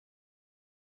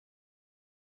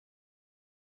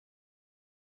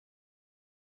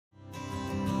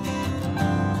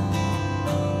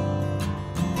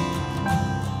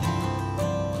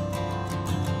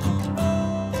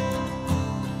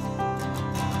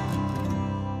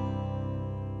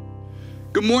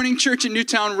Good morning, Church at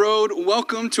Newtown Road.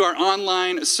 Welcome to our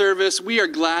online service. We are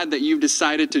glad that you've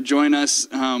decided to join us.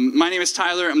 My name is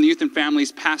Tyler. I'm the Youth and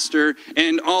Families Pastor.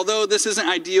 And although this isn't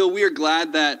ideal, we are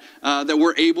glad that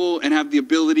we're able and have the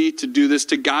ability to do this.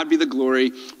 To God be the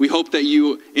glory. We hope that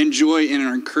you enjoy and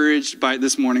are encouraged by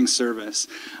this morning's service.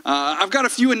 I've got a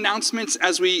few announcements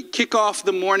as we kick off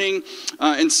the morning.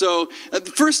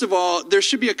 First of all, there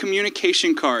should be a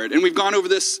communication card. And we've gone over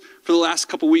this for the last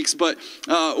couple weeks, but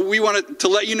we wanted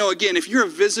to let you know again, if you're a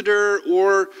visitor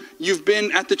or you've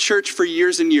been at the church for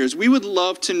years and years, we would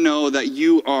love to know that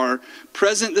you are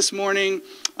present this morning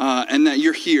and that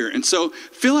you're here. And so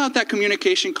fill out that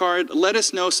communication card, let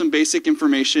us know some basic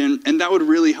information, and that would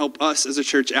really help us as a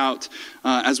church out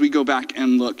as we go back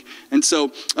and look. And so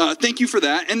thank you for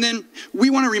that. And then we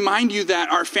want to remind you that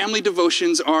our family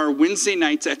devotions are Wednesday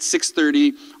nights at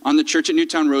 6:30 on the Church at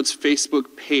Newtown Road's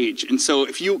Facebook page. And so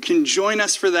if you can join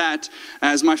us for that,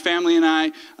 as my family and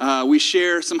I, we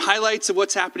share some highlights of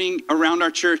what's happening around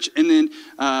our church and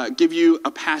then give you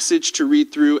a passage to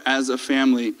read through as a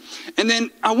family. And then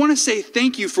I want to say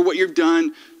thank you for what you've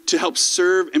done to help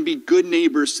serve and be good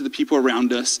neighbors to the people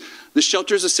around us. The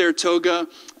Shelters of Saratoga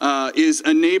is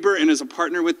a neighbor and is a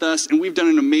partner with us, and we've done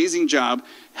an amazing job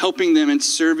helping them and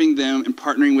serving them and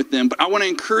partnering with them. But I want to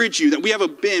encourage you that we have a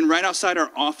bin right outside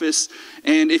our office,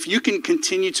 and if you can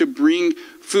continue to bring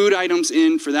food items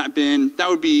in for that bin, that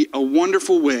would be a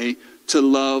wonderful way to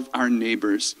love our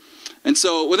neighbors. And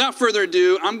so without further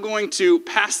ado, I'm going to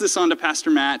pass this on to Pastor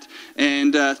Matt,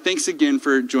 and thanks again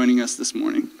for joining us this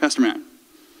morning. Pastor Matt.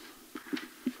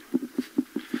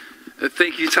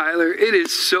 Thank you, Tyler. It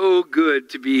is so good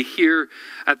to be here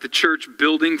at the church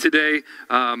building today.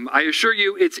 I assure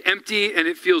you it's empty and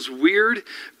it feels weird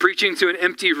preaching to an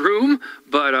empty room,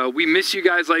 but we miss you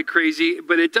guys like crazy.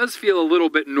 But it does feel a little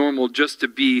bit normal just to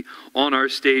be on our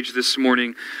stage this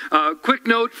morning. Quick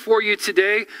note for you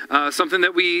today, something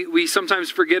that we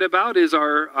sometimes forget about is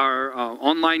our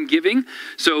online giving.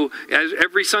 So as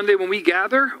every Sunday when we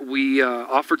gather, we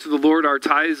offer to the Lord our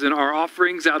tithes and our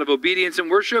offerings out of obedience and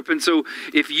worship. And so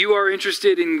if you are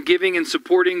interested in giving and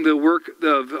supporting the work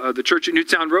of the Church at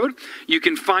Newtown Road, you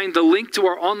can find the link to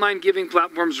our online giving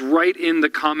platforms right in the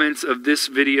comments of this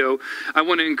video. I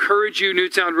want to encourage you,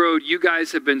 Newtown Road, you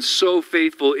guys have been so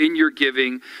faithful in your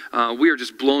giving. We are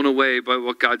just blown away by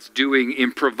what God's doing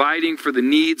in providing for the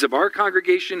needs of our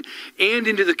congregation and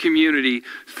into the community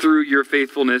through your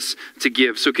faithfulness to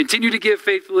give. So continue to give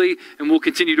faithfully, and we'll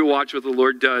continue to watch what the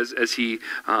Lord does as he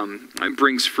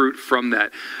brings fruit from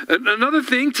that. Another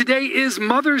thing, today is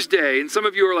Mother's Day, and some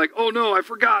of you are like, oh no, I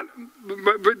forgot.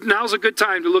 But now's a good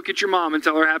time to look at your mom and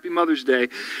tell her Happy Mother's Day.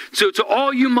 So to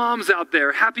all you moms out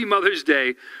there, Happy Mother's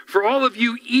Day. For all of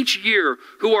you each year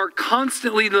who are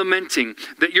constantly lamenting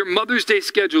that your Mother's Day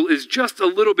schedule is just a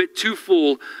little bit too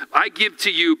full, I give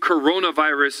to you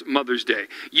Coronavirus Mother's Day.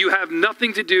 You have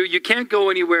nothing to do. You can't go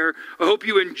anywhere. I hope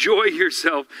you enjoy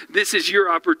yourself. This is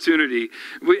your opportunity.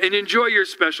 And enjoy your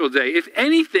special day. If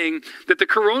anything that the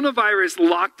coronavirus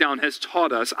lockdown has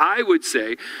taught us, I would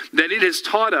say that it has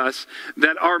taught us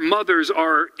that our mothers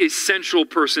are essential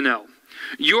personnel.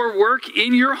 Your work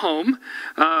in your home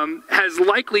has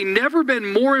likely never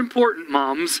been more important,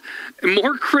 moms, and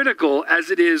more critical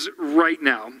as it is right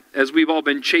now, as we've all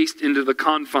been chased into the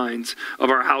confines of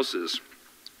our houses.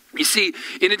 You see,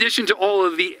 in addition to all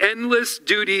of the endless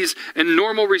duties and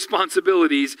normal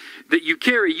responsibilities that you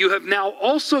carry, you have now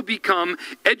also become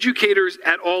educators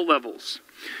at all levels.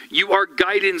 You are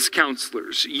guidance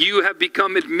counselors. You have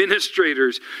become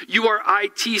administrators. You are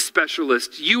IT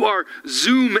specialists. You are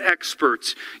Zoom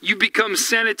experts. You become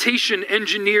sanitation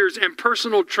engineers and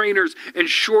personal trainers and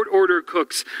short order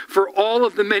cooks. For all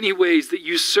of the many ways that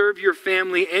you serve your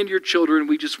family and your children,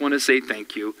 we just want to say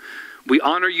thank you. We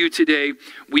honor you today.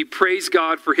 We praise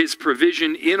God for his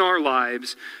provision in our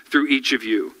lives through each of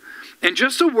you. And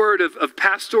just a word of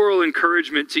pastoral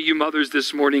encouragement to you mothers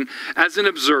this morning as an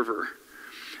observer.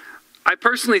 I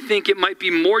personally think it might be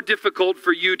more difficult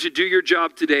for you to do your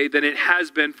job today than it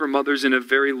has been for mothers in a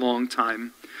very long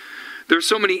time. There are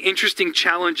so many interesting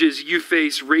challenges you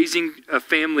face raising a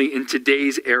family in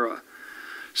today's era.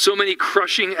 So many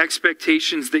crushing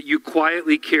expectations that you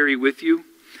quietly carry with you.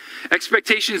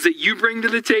 Expectations that you bring to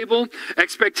the table,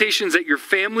 expectations that your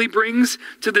family brings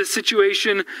to the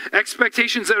situation,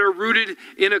 expectations that are rooted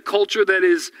in a culture that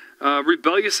is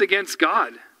rebellious against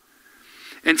God.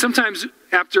 And sometimes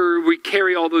after we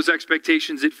carry all those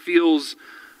expectations, it feels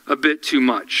a bit too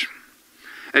much.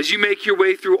 As you make your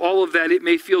way through all of that, it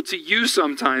may feel to you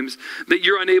sometimes that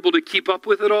you're unable to keep up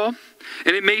with it all.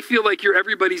 And it may feel like you're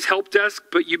everybody's help desk,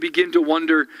 but you begin to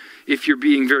wonder if you're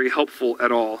being very helpful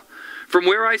at all. From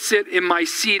where I sit in my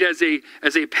seat as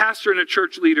a pastor and a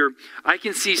church leader, I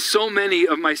can see so many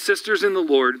of my sisters in the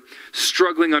Lord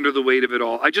struggling under the weight of it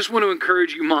all. I just want to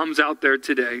encourage you moms out there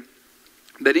today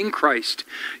that in Christ,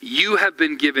 you have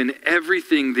been given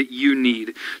everything that you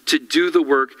need to do the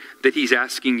work that he's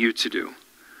asking you to do.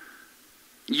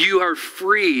 You are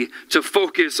free to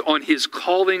focus on his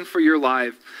calling for your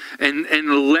life and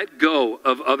let go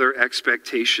of other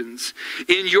expectations.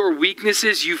 In your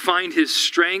weaknesses, you find his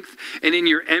strength, and in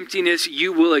your emptiness,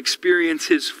 you will experience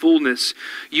his fullness.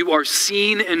 You are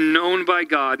seen and known by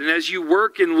God, and as you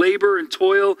work and labor and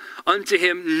toil unto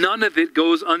him, none of it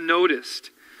goes unnoticed.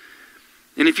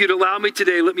 And if you'd allow me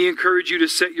today, let me encourage you to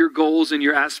set your goals and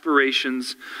your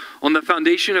aspirations on the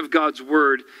foundation of God's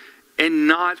word and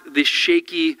not the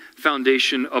shaky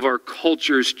foundation of our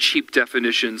culture's cheap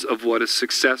definitions of what a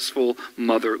successful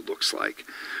mother looks like.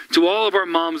 To all of our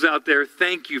moms out there,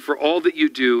 thank you for all that you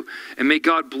do, and may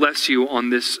God bless you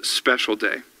on this special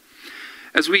day.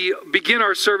 As we begin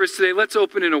our service today, let's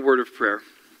open in a word of prayer.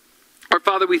 Our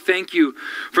Father, we thank you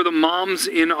for the moms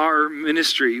in our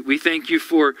ministry. We thank you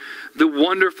for the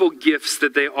wonderful gifts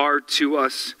that they are to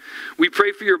us. We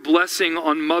pray for your blessing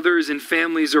on mothers and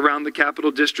families around the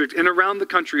Capital District and around the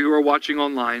country who are watching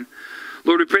online.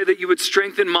 Lord, we pray that you would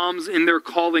strengthen moms in their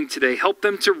calling today. Help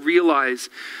them to realize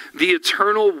the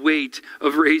eternal weight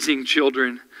of raising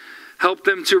children. Help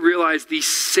them to realize the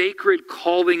sacred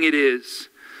calling it is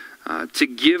to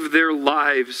give their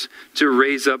lives to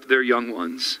raise up their young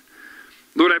ones.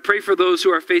 Lord, I pray for those who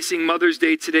are facing Mother's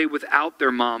Day today without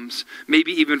their moms,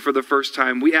 maybe even for the first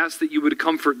time. We ask that you would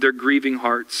comfort their grieving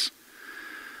hearts.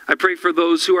 I pray for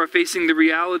those who are facing the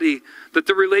reality that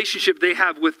the relationship they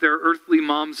have with their earthly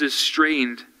moms is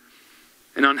strained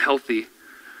and unhealthy.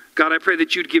 God, I pray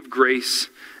that you'd give grace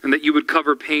and that you would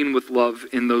cover pain with love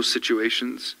in those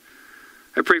situations.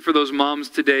 I pray for those moms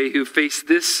today who face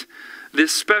this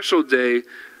special day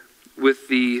with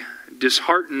the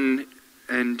disheartened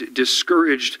and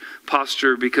discouraged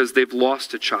posture because they've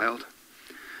lost a child.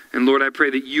 And Lord, I pray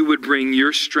that you would bring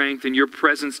your strength and your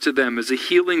presence to them as a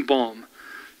healing balm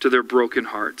to their broken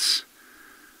hearts.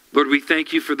 Lord, we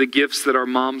thank you for the gifts that our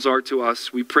moms are to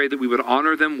us. We pray that we would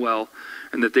honor them well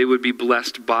and that they would be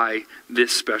blessed by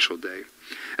this special day.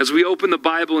 As we open the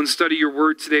Bible and study your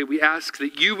word today, we ask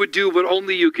that you would do what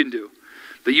only you can do.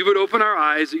 That you would open our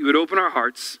eyes, that you would open our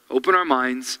hearts, open our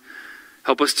minds.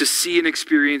 Help us to see and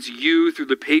experience you through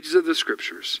the pages of the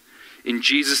scriptures. In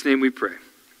Jesus' name we pray.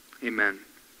 Amen.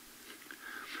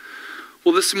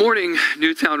 Well, this morning,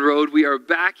 Newtown Road, we are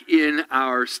back in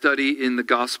our study in the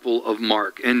Gospel of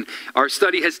Mark. And our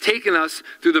study has taken us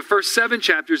through the first 7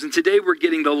 chapters, and today we're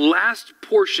getting the last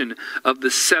portion of the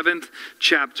 7th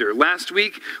chapter. Last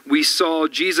week, we saw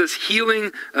Jesus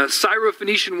healing a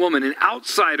Syrophoenician woman, an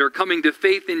outsider coming to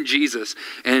faith in Jesus.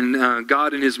 And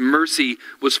God in his mercy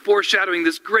was foreshadowing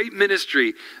this great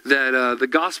ministry that the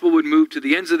gospel would move to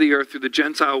the ends of the earth through the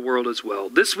Gentile world as well.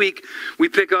 This week, we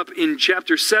pick up in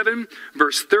chapter 7,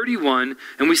 verse 31,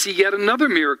 and we see yet another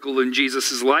miracle in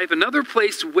Jesus' life, another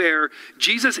place where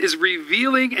Jesus is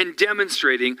revealing and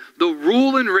demonstrating the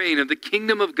rule and reign of the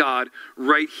kingdom of God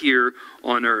right here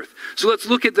on earth. So let's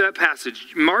look at that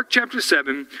passage. Mark chapter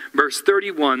 7, verse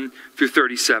 31 through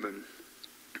 37.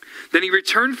 Then he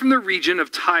returned from the region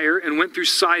of Tyre and went through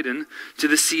Sidon to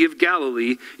the Sea of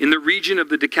Galilee in the region of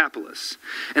the Decapolis.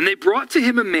 And they brought to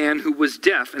him a man who was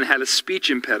deaf and had a speech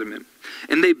impediment.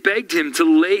 And they begged him to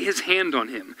lay his hand on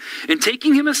him. And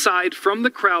taking him aside from the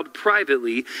crowd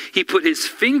privately, he put his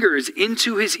fingers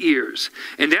into his ears,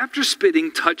 and after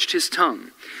spitting, touched his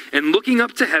tongue. And looking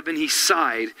up to heaven, he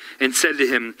sighed and said to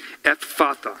him,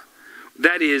 Ephphatha.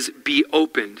 That is, be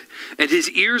opened. And his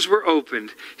ears were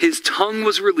opened, his tongue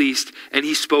was released, and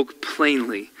he spoke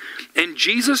plainly. And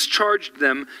Jesus charged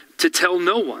them to tell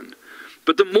no one.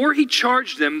 But the more he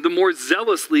charged them, the more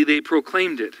zealously they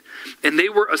proclaimed it. And they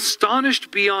were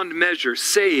astonished beyond measure,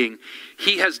 saying,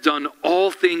 he has done all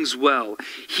things well.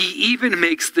 He even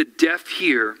makes the deaf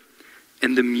hear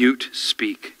and the mute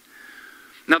speak.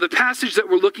 Now, the passage that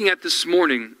we're looking at this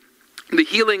morning, the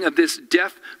healing of this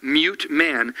deaf, mute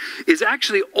man, is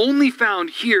actually only found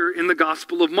here in the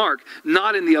Gospel of Mark,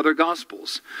 not in the other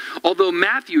Gospels. Although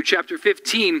Matthew chapter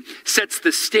 15 sets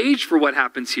the stage for what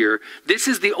happens here, this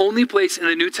is the only place in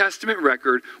the New Testament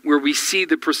record where we see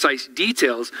the precise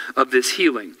details of this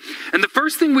healing. And the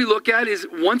first thing we look at is,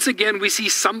 once again, we see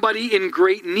somebody in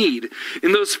great need.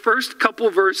 In those first couple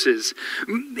verses,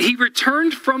 he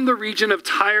returned from the region of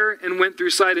Tyre and went through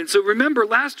Sidon. So remember,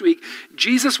 last week,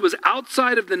 Jesus was out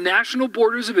outside of the national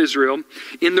borders of Israel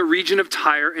in the region of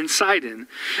Tyre and Sidon.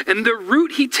 And the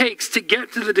route he takes to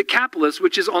get to the Decapolis,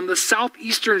 which is on the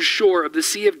southeastern shore of the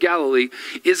Sea of Galilee,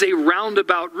 is a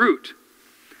roundabout route.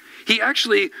 He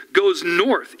actually goes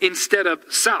north instead of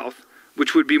south,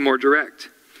 which would be more direct.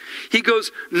 He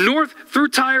goes north through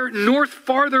Tyre, north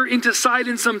farther into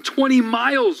Sidon, some 20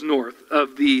 miles north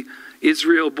of the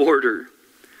Israel border.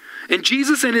 And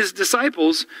Jesus and his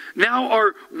disciples now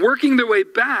are working their way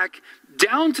back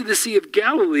down to the Sea of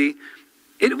Galilee.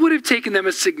 It would have taken them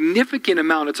a significant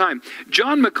amount of time.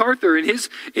 John MacArthur, in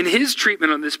his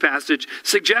treatment on this passage,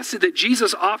 suggested that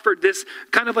Jesus offered this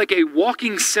kind of like a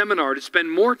walking seminar to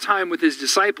spend more time with his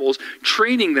disciples,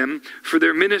 training them for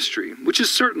their ministry, which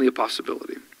is certainly a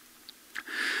possibility.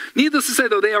 Needless to say,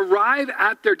 though, they arrive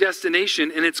at their destination,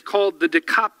 and it's called the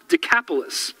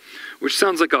Decapolis, which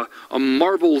sounds like a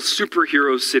Marvel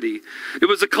superhero city. It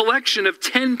was a collection of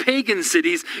 10 pagan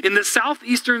cities in the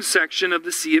southeastern section of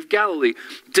the Sea of Galilee,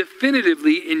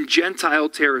 definitively in Gentile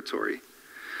territory.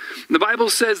 The Bible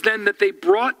says then that they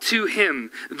brought to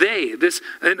him,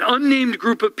 an unnamed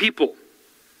group of people.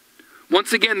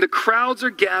 Once again, the crowds are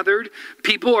gathered.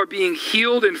 People are being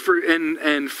healed and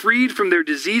freed from their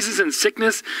diseases and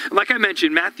sickness. Like I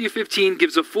mentioned, Matthew 15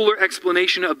 gives a fuller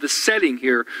explanation of the setting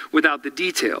here without the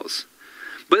details.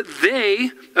 But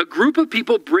a group of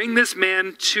people, bring this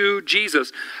man to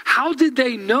Jesus. How did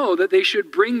they know that they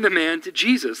should bring the man to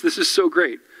Jesus? This is so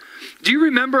great. Do you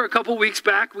remember a couple weeks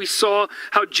back we saw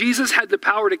how Jesus had the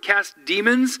power to cast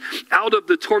demons out of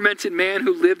the tormented man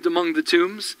who lived among the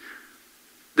tombs?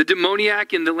 The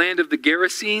demoniac in the land of the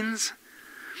Gerasenes.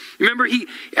 Remember,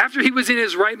 after he was in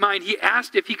his right mind, he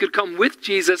asked if he could come with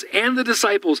Jesus and the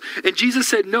disciples. And Jesus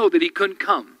said no, that he couldn't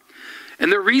come.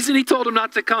 And the reason he told him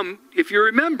not to come, if you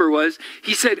remember, was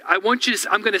he said, I'm going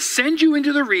to send you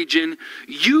into the region.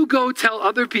 You go tell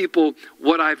other people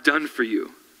what I've done for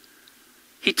you.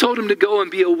 He told him to go and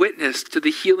be a witness to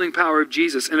the healing power of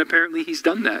Jesus. And apparently he's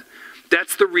done that.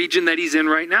 That's the region that he's in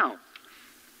right now.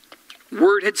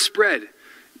 Word had spread.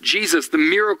 Jesus, the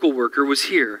miracle worker, was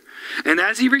here. And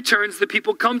as he returns, the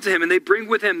people come to him and they bring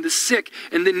with him the sick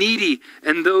and the needy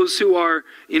and those who are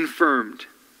infirmed.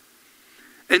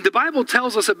 And the Bible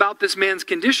tells us about this man's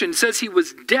condition. It says he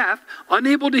was deaf,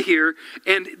 unable to hear,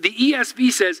 and the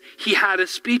ESV says he had a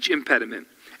speech impediment.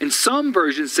 And some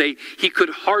versions say he could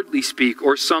hardly speak,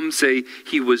 or some say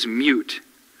he was mute.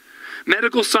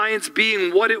 Medical science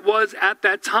being what it was at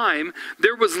that time,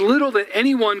 there was little that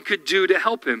anyone could do to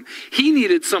help him. He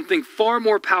needed something far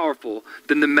more powerful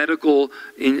than the medical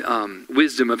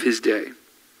wisdom of his day.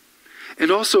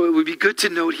 And also, it would be good to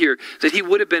note here that he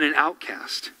would have been an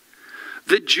outcast.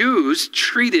 The Jews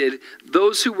treated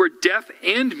those who were deaf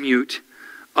and mute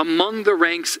among the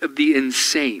ranks of the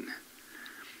insane.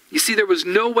 You see, there was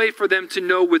no way for them to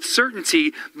know with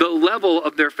certainty the level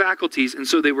of their faculties, and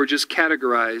so they were just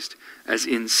categorized as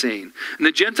insane. And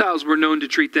the Gentiles were known to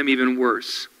treat them even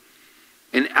worse,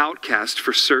 an outcast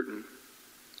for certain.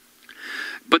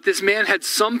 But this man had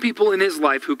some people in his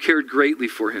life who cared greatly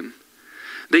for him.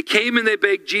 They came and they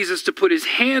begged Jesus to put his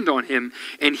hand on him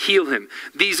and heal him.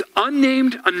 These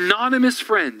unnamed, anonymous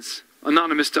friends,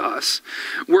 anonymous to us,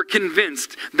 were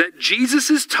convinced that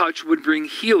Jesus' touch would bring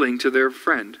healing to their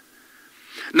friend.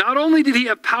 Not only did he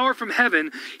have power from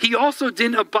heaven, he also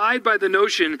didn't abide by the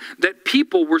notion that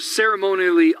people were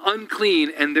ceremonially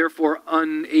unclean and therefore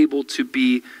unable to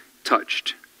be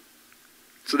touched.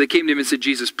 So they came to him and said,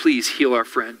 Jesus, please heal our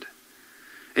friend.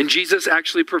 And Jesus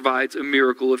actually provides a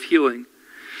miracle of healing.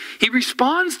 He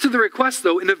responds to the request,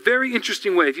 though, in a very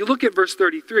interesting way. If you look at verse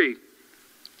 33,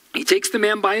 he takes the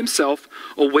man by himself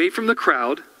away from the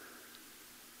crowd.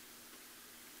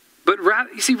 But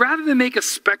rather than make a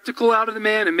spectacle out of the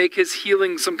man and make his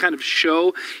healing some kind of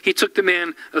show, he took the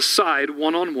man aside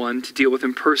one-on-one to deal with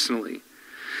him personally.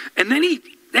 And then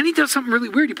he does something really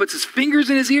weird. He puts his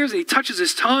fingers in his ears and he touches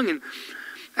his tongue. And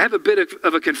I have a bit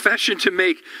of a confession to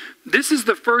make. This is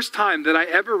the first time that I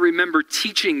ever remember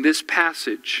teaching this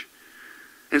passage.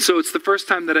 And so it's the first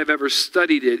time that I've ever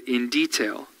studied it in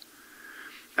detail.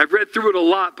 I've read through it a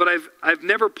lot, but I've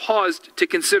never paused to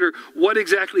consider what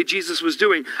exactly Jesus was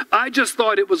doing. I just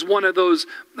thought it was one of those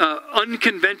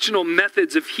unconventional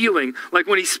methods of healing, like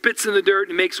when he spits in the dirt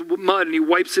and makes mud and he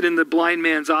wipes it in the blind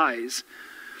man's eyes.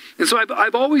 And so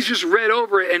I've always just read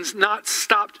over it and not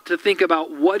stopped to think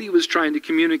about what he was trying to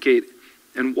communicate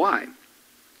and why.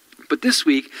 But this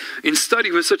week, in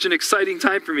study, was such an exciting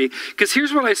time for me, because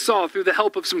here's what I saw through the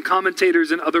help of some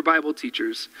commentators and other Bible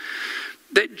teachers.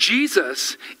 That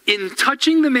Jesus, in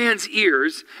touching the man's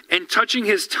ears and touching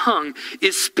his tongue,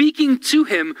 is speaking to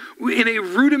him in a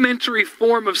rudimentary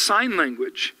form of sign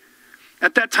language.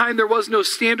 At that time, there was no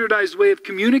standardized way of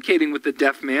communicating with the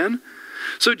deaf man.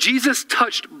 So Jesus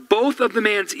touched both of the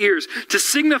man's ears to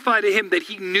signify to him that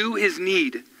he knew his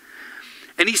need.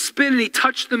 And he spit and he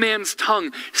touched the man's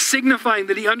tongue, signifying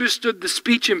that he understood the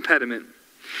speech impediment.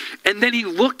 And then he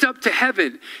looked up to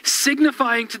heaven,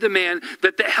 signifying to the man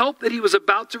that the help that he was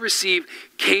about to receive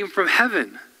came from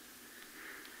heaven.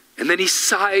 And then he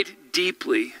sighed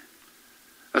deeply,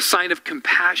 a sign of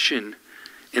compassion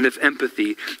and of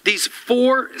empathy. These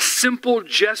 4 simple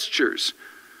gestures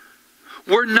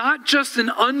were not just an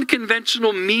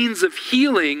unconventional means of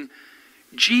healing.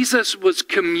 Jesus was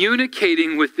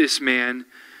communicating with this man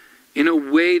in a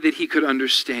way that he could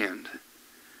understand.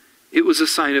 It was a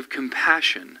sign of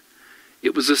compassion.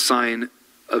 It was a sign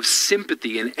of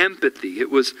sympathy and empathy. It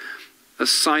was a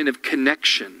sign of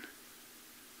connection.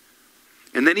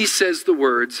 And then he says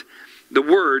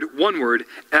one word,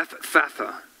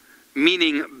 ephphatha,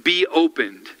 meaning be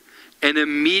opened. And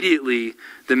immediately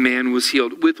the man was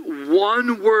healed. With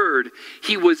one word,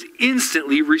 he was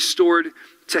instantly restored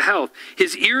to health.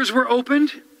 His ears were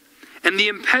opened, and the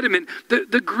impediment,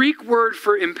 the Greek word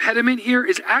for impediment here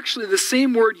is actually the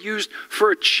same word used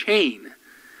for a chain,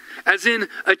 as in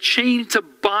a chain to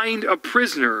bind a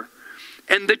prisoner.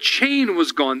 And the chain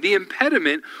was gone. The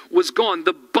impediment was gone.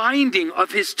 The binding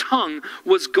of his tongue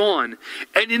was gone.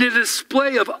 And in a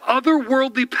display of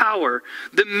otherworldly power,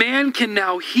 the man can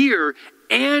now hear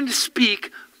and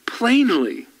speak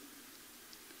plainly.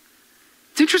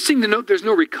 It's interesting to note there's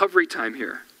no recovery time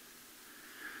here.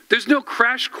 There's no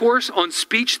crash course on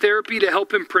speech therapy to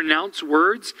help him pronounce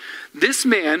words. This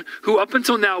man, who up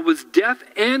until now was deaf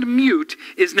and mute,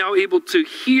 is now able to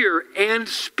hear and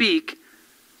speak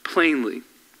plainly.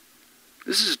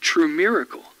 This is a true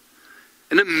miracle,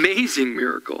 an amazing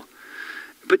miracle.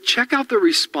 But check out the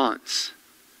response,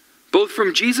 both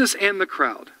from Jesus and the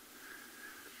crowd.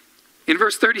 In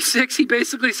verse 36, he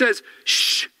basically says,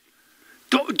 shh,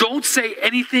 don't say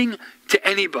anything to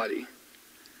anybody.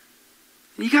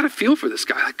 And you got to feel for this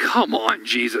guy. Like, come on,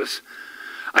 Jesus.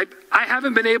 I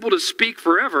haven't been able to speak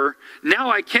forever.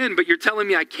 Now I can, but you're telling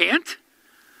me I can't?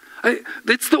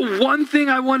 That's the one thing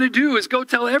I want to do, is go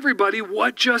tell everybody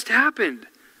what just happened.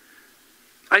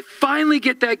 I finally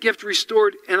get that gift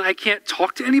restored and I can't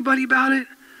talk to anybody about it.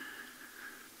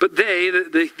 But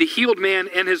the healed man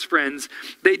and his friends,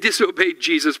 they disobeyed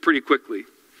Jesus pretty quickly.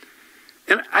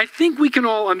 And I think we can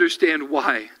all understand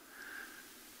why.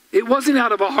 It wasn't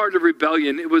out of a heart of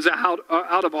rebellion. It was out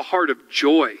of a heart of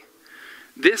joy.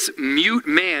 This mute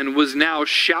man was now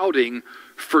shouting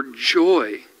for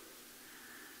joy.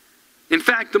 In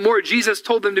fact, the more Jesus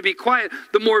told them to be quiet,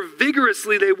 the more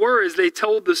vigorously they were as they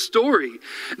told the story.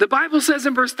 The Bible says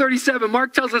in verse 37,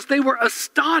 Mark tells us they were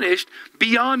astonished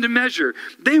beyond measure.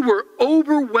 They were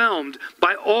overwhelmed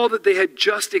by all that they had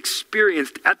just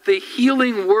experienced at the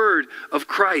healing word of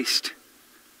Christ.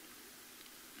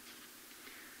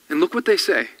 And look what they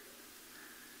say.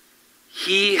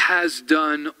 He has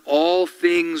done all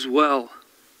things well.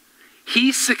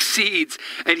 He succeeds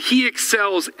and he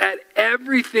excels at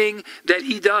everything that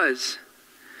he does.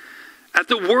 At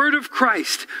the word of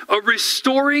Christ, a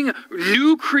restoring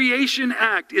new creation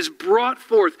act is brought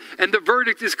forth, and the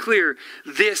verdict is clear.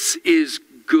 This is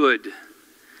good.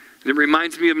 And it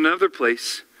reminds me of another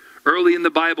place early in the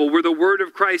Bible where the word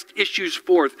of Christ issues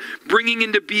forth, bringing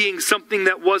into being something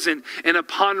that wasn't, and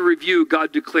upon review,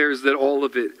 God declares that all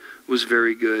of it was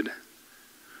very good.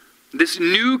 This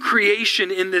new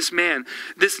creation in this man,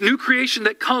 this new creation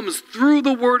that comes through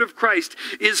the word of Christ,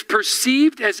 is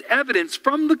perceived as evidence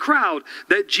from the crowd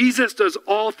that Jesus does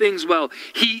all things well.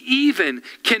 He even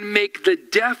can make the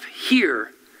deaf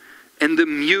hear and the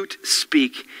mute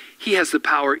speak. He has the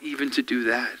power even to do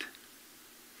that.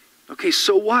 Okay,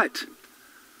 so what?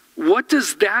 What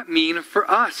does that mean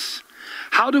for us?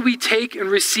 How do we take and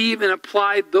receive and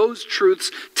apply those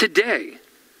truths today?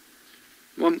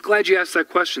 Well, I'm glad you asked that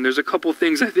question. There's a couple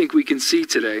things I think we can see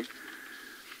today.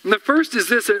 And the first is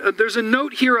this. There's a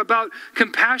note here about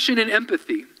compassion and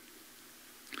empathy.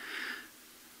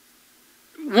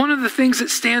 One of the things that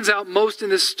stands out most in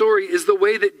this story is the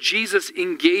way that Jesus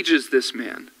engages this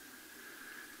man.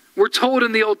 We're told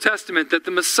in the Old Testament that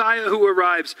the Messiah who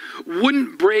arrives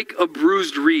wouldn't break a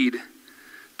bruised reed,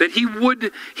 that he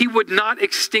would not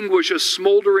extinguish a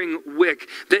smoldering wick,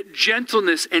 that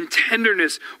gentleness and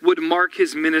tenderness would mark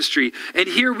his ministry. And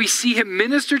here we see him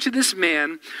minister to this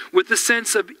man with a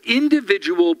sense of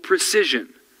individual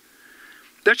precision.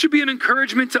 That should be an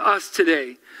encouragement to us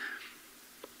today,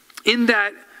 in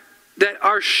that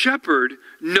our shepherd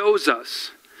knows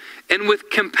us. And with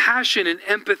compassion and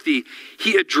empathy,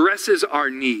 he addresses our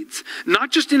needs,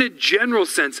 not just in a general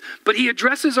sense, but he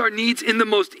addresses our needs in the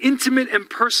most intimate and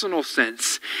personal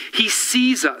sense. He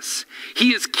sees us.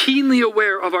 He is keenly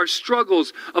aware of our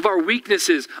struggles, of our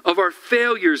weaknesses, of our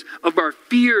failures, of our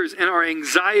fears and our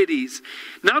anxieties.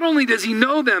 Not only does he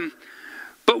know them,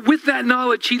 but with that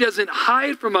knowledge, he doesn't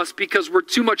hide from us because we're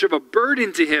too much of a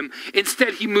burden to him.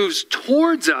 Instead, he moves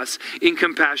towards us in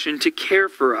compassion to care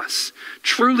for us.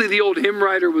 Truly, the old hymn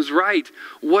writer was right.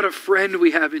 What a friend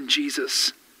we have in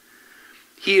Jesus.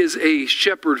 He is a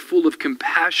shepherd full of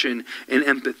compassion and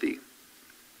empathy.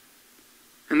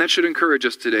 And that should encourage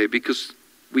us today because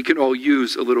we can all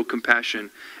use a little compassion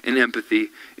and empathy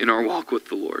in our walk with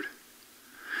the Lord.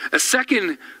 A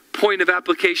second point of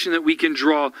application that we can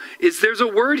draw is there's a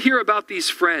word here about these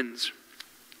friends.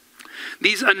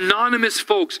 These anonymous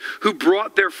folks who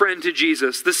brought their friend to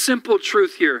Jesus. The simple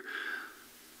truth here,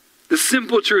 the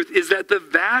simple truth is that the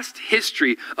vast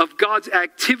history of God's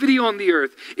activity on the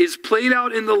earth is played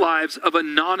out in the lives of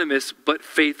anonymous but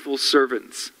faithful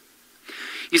servants.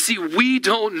 You see, we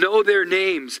don't know their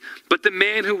names, but the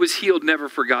man who was healed never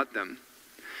forgot them.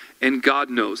 And God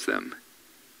knows them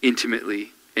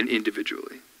intimately and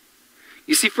individually.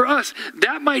 You see, for us,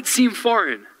 that might seem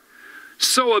foreign.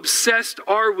 So obsessed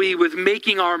are we with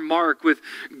making our mark, with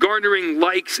garnering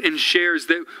likes and shares,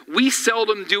 that we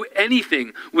seldom do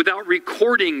anything without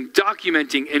recording,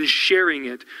 documenting, and sharing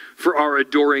it for our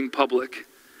adoring public.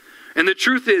 And the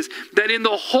truth is that in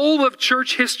the whole of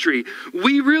church history,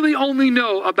 we really only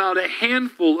know about a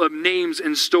handful of names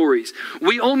and stories.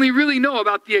 We only really know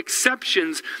about the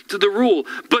exceptions to the rule.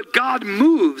 But God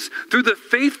moves through the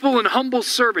faithful and humble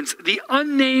servants, the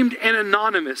unnamed and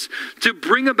anonymous, to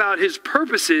bring about his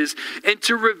purposes and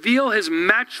to reveal his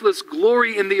matchless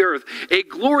glory in the earth, a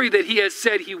glory that he has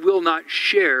said he will not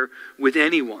share with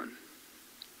anyone.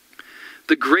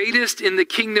 The greatest in the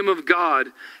kingdom of God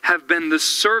have been the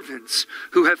servants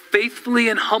who have faithfully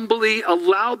and humbly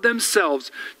allowed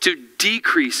themselves to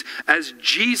decrease as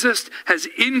Jesus has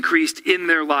increased in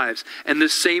their lives. And the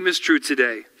same is true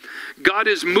today. God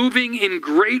is moving in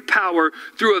great power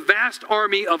through a vast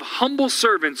army of humble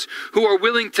servants who are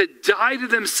willing to die to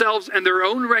themselves and their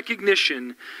own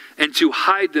recognition and to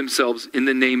hide themselves in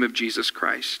the name of Jesus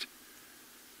Christ.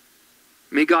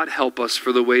 May God help us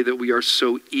for the way that we are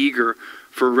so eager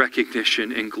for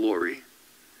recognition and glory.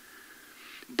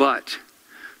 But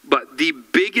the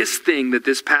biggest thing that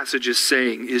this passage is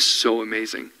saying is so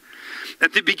amazing.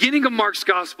 At the beginning of Mark's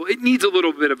gospel, it needs a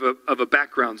little bit of a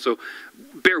background, so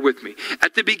bear with me.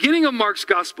 At the beginning of Mark's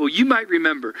gospel, you might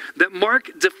remember that Mark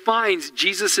defines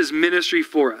Jesus' ministry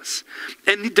for us.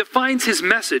 And he defines his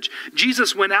message.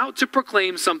 Jesus went out to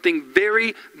proclaim something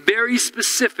very, very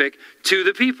specific to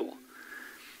the people.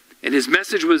 And his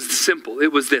message was simple.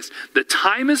 It was this: the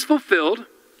time is fulfilled.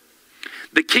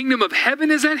 The kingdom of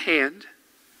heaven is at hand.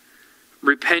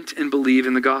 Repent and believe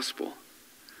in the gospel.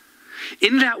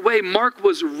 In that way, Mark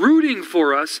was rooting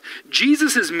for us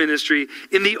Jesus' ministry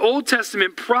in the Old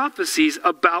Testament prophecies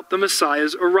about the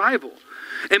Messiah's arrival.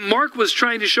 And Mark was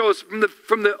trying to show us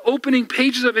from the opening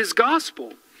pages of his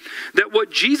gospel that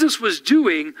what Jesus was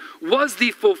doing was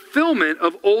the fulfillment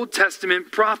of Old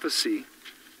Testament prophecy.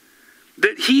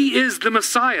 That he is the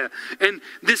Messiah. And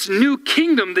this new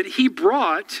kingdom that he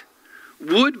brought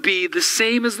would be the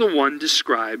same as the one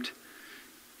described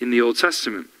in the Old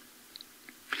Testament.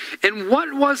 And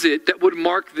what was it that would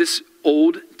mark this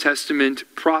Old Testament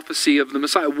prophecy of the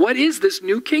Messiah? What is this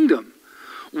new kingdom?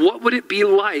 What would it be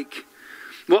like?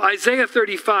 Well, Isaiah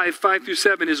 35,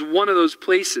 5-7 is one of those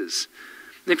places.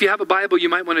 And if you have a Bible, you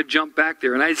might want to jump back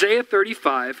there. In Isaiah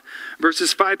 35,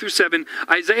 verses 5-7,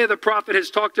 Isaiah the prophet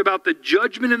has talked about the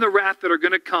judgment and the wrath that are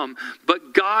going to come,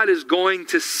 but God is going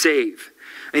to save.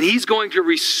 And he's going to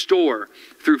restore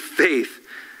through faith.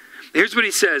 Here's what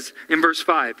he says in verse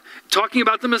 5, talking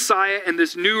about the Messiah and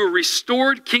this new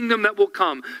restored kingdom that will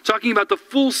come, talking about the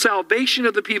full salvation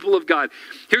of the people of God.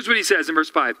 Here's what he says in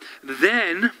verse 5,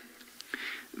 then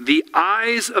the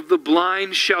eyes of the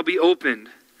blind shall be opened,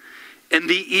 and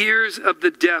the ears of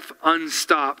the deaf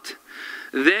unstopped.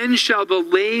 Then shall the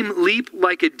lame leap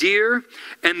like a deer,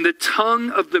 and the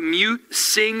tongue of the mute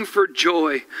sing for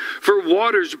joy. For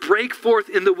waters break forth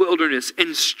in the wilderness,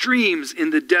 and streams in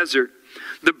the desert.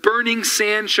 The burning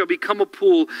sand shall become a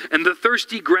pool, and the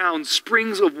thirsty ground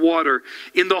springs of water.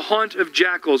 In the haunt of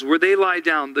jackals, where they lie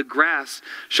down, the grass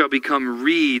shall become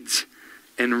reeds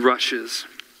and rushes.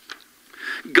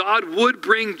 God would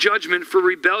bring judgment for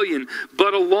rebellion,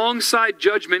 but alongside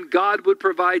judgment, God would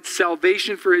provide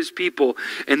salvation for his people,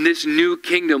 and this new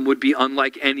kingdom would be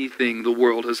unlike anything the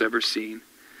world has ever seen.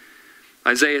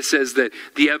 Isaiah says that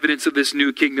the evidence of this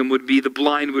new kingdom would be the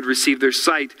blind would receive their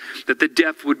sight, that the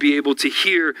deaf would be able to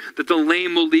hear, that the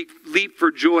lame will leap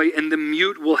for joy, and the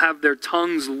mute will have their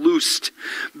tongues loosed.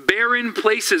 Barren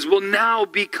places will now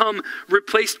become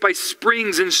replaced by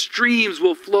springs, and streams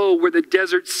will flow where the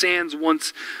desert sands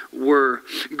once were.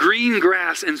 Green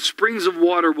grass and springs of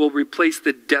water will replace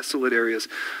the desolate areas.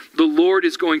 The Lord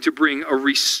is going to bring a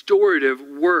restorative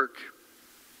work.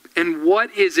 And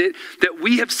what is it that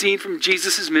we have seen from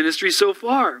Jesus' ministry so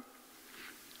far?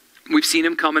 We've seen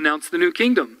him come announce the new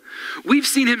kingdom. We've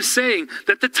seen him saying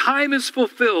that the time is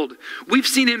fulfilled. We've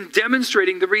seen him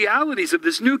demonstrating the realities of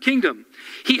this new kingdom.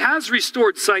 He has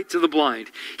restored sight to the blind.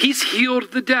 He's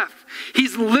healed the deaf.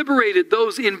 He's liberated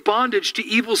those in bondage to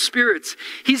evil spirits.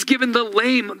 He's given the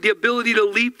lame the ability to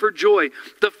leap for joy.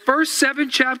 The first 7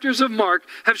 chapters of Mark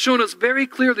have shown us very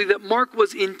clearly that Mark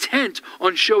was intent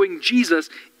on showing Jesus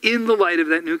in the light of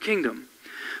that new kingdom.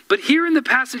 But here in the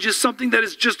passage is something that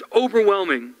is just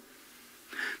overwhelming.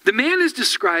 The man is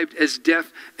described as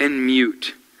deaf and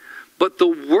mute, but the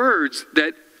words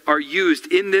that are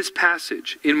used in this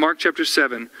passage in Mark chapter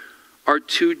 7 are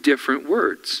 2 different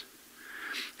words.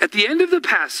 At the end of the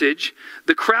passage,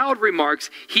 the crowd remarks,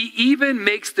 he even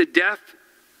makes the deaf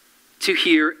to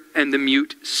hear and the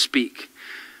mute speak.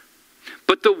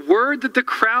 But the word that the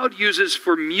crowd uses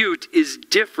for mute is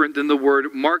different than the word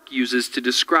Mark uses to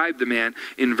describe the man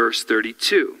in verse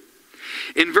 32.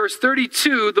 In verse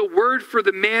 32, the word for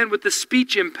the man with the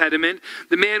speech impediment,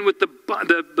 the man with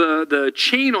the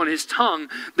chain on his tongue,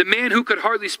 the man who could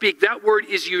hardly speak, that word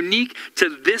is unique to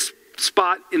this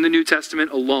spot in the New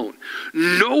Testament alone.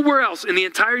 Nowhere else in the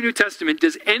entire New Testament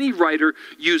does any writer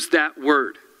use that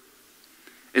word.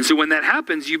 And so when that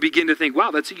happens, you begin to think,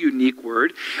 wow, that's a unique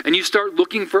word. And you start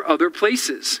looking for other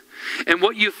places. And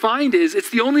what you find is it's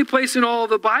the only place in all of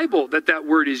the Bible that that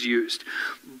word is used.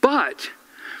 But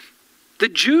the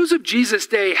Jews of Jesus'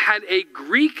 day had a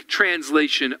Greek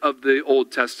translation of the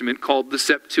Old Testament called the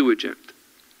Septuagint.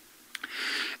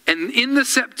 And in the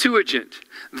Septuagint,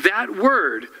 that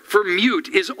word for mute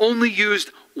is only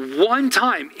used one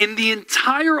time in the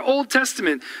entire Old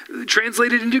Testament,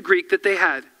 translated into Greek, that they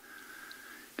had.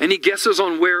 Any guesses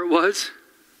on where it was?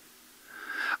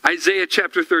 Isaiah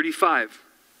chapter 35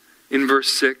 in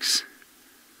verse 6.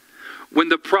 When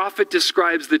the prophet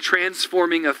describes the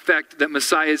transforming effect that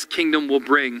Messiah's kingdom will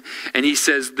bring, and he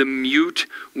says, the mute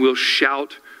will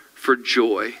shout for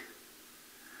joy.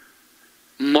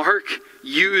 Mark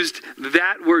used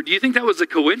that word. Do you think that was a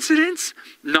coincidence?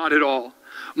 Not at all.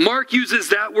 Mark uses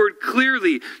that word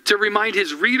clearly to remind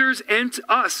his readers and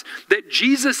to us that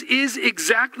Jesus is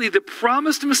exactly the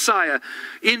promised Messiah.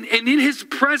 And in his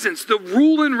presence, the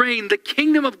rule and reign, the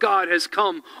kingdom of God has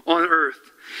come on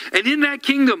earth. And in that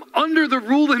kingdom, under the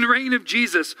rule and reign of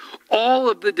Jesus, all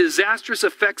of the disastrous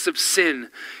effects of sin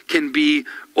can be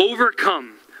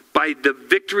overcome by the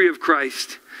victory of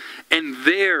Christ. And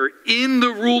there, in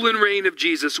the rule and reign of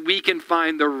Jesus, we can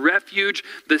find the refuge,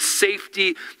 the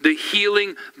safety, the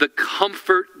healing, the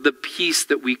comfort, the peace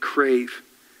that we crave.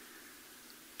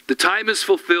 The time is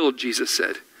fulfilled, Jesus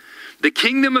said. The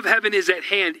kingdom of heaven is at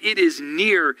hand. It is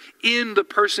near in the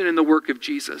person and the work of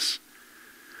Jesus.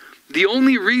 The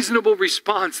only reasonable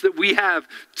response that we have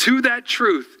to that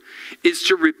truth is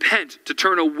to repent, to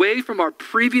turn away from our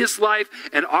previous life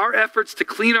and our efforts to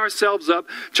clean ourselves up,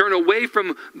 turn away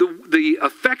from the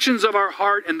affections of our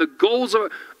heart and the goals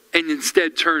of, and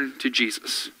instead turn to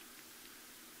Jesus.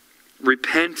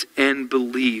 Repent and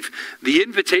believe. The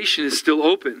invitation is still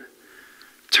open.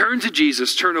 Turn to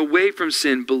Jesus, turn away from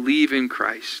sin, believe in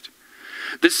Christ.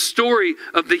 The story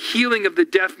of the healing of the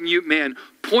deaf mute man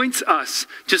points us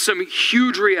to some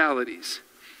huge realities.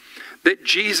 That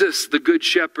Jesus, the Good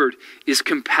Shepherd, is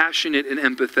compassionate and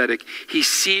empathetic. He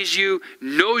sees you,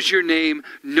 knows your name,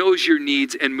 knows your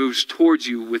needs, and moves towards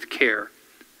you with care.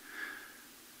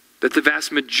 That the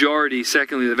vast majority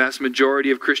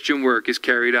of Christian work is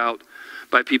carried out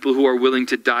by people who are willing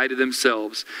to die to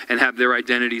themselves and have their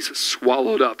identities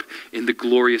swallowed up in the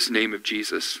glorious name of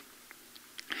Jesus.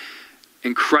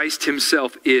 And Christ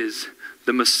himself is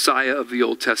the Messiah of the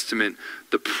Old Testament,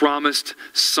 the promised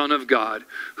Son of God,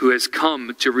 who has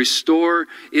come to restore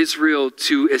Israel,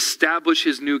 to establish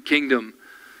his new kingdom,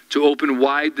 to open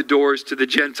wide the doors to the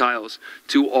Gentiles,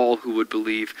 to all who would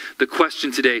believe. The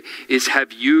question today is,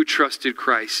 have you trusted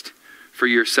Christ for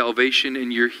your salvation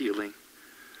and your healing?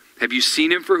 Have you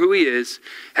seen him for who he is?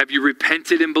 Have you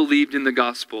repented and believed in the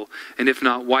gospel? And if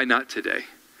not, why not today?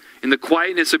 In the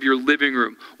quietness of your living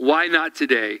room, why not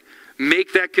today?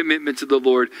 Make that commitment to the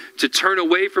Lord to turn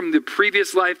away from the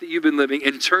previous life that you've been living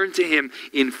and turn to him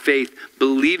in faith,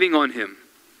 believing on him.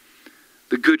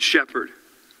 the Good Shepherd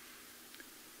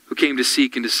who came to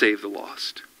seek and to save the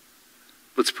lost.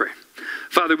 Let's pray.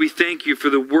 Father, we thank you for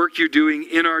the work you're doing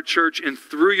in our church and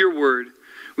through your word.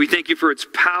 We thank you for its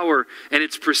power and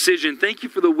its precision. Thank you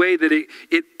for the way that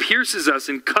it pierces us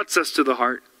and cuts us to the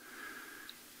heart.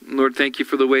 Lord, thank you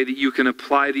for the way that you can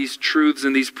apply these truths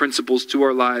and these principles to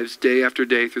our lives day after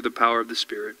day through the power of the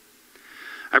Spirit.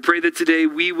 I pray that today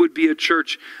we would be a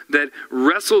church that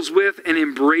wrestles with and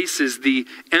embraces the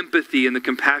empathy and the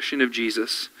compassion of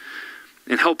Jesus,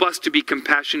 and help us to be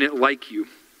compassionate like you.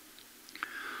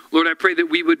 Lord, I pray that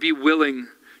we would be willing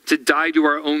to die to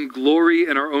our own glory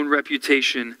and our own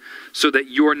reputation so that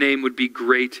your name would be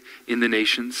great in the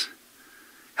nations.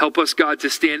 Help us, God, to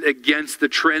stand against the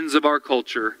trends of our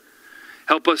culture.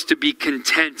 Help us to be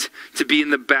content to be in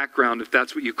the background if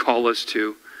that's what you call us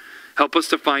to. Help us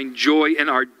to find joy in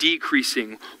our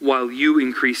decreasing while you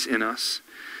increase in us.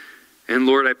 And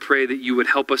Lord, I pray that you would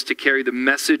help us to carry the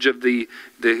message of the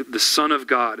Son of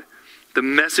God, the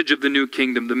message of the new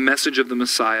kingdom, the message of the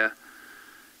Messiah.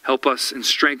 Help us and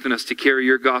strengthen us to carry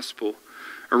your gospel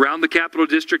around the Capital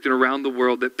District and around the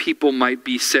world, that people might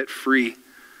be set free,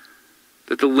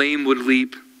 that the lame would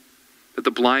leap, that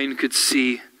the blind could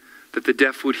see, that the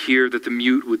deaf would hear, that the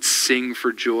mute would sing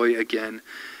for joy again.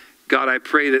 God, I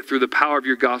pray that through the power of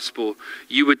your gospel,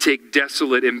 you would take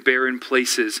desolate and barren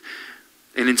places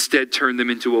and instead turn them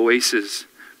into oases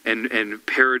and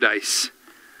paradise.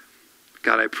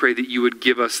 God, I pray that you would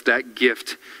give us that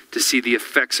gift to see the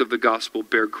effects of the gospel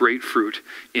bear great fruit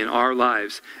in our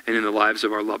lives and in the lives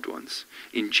of our loved ones.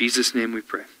 In Jesus' name we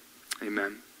pray.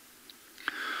 Amen.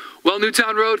 Well,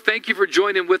 Newtown Road, thank you for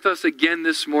joining with us again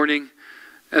this morning.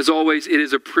 As always, it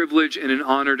is a privilege and an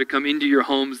honor to come into your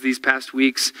homes these past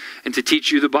weeks and to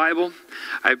teach you the Bible.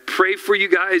 I pray for you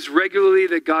guys regularly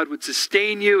that God would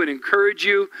sustain you and encourage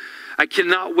you. I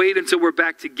cannot wait until we're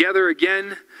back together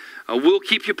again. We'll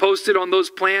keep you posted on those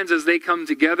plans as they come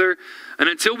together. And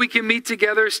until we can meet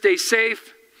together, stay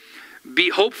safe, be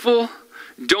hopeful,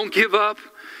 don't give up.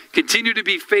 Continue to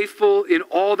be faithful in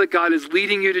all that God is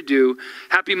leading you to do.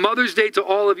 Happy Mother's Day to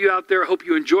all of you out there. I hope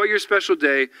you enjoy your special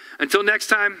day. Until next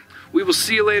time, we will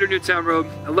see you later, Newtown Road.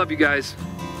 I love you guys.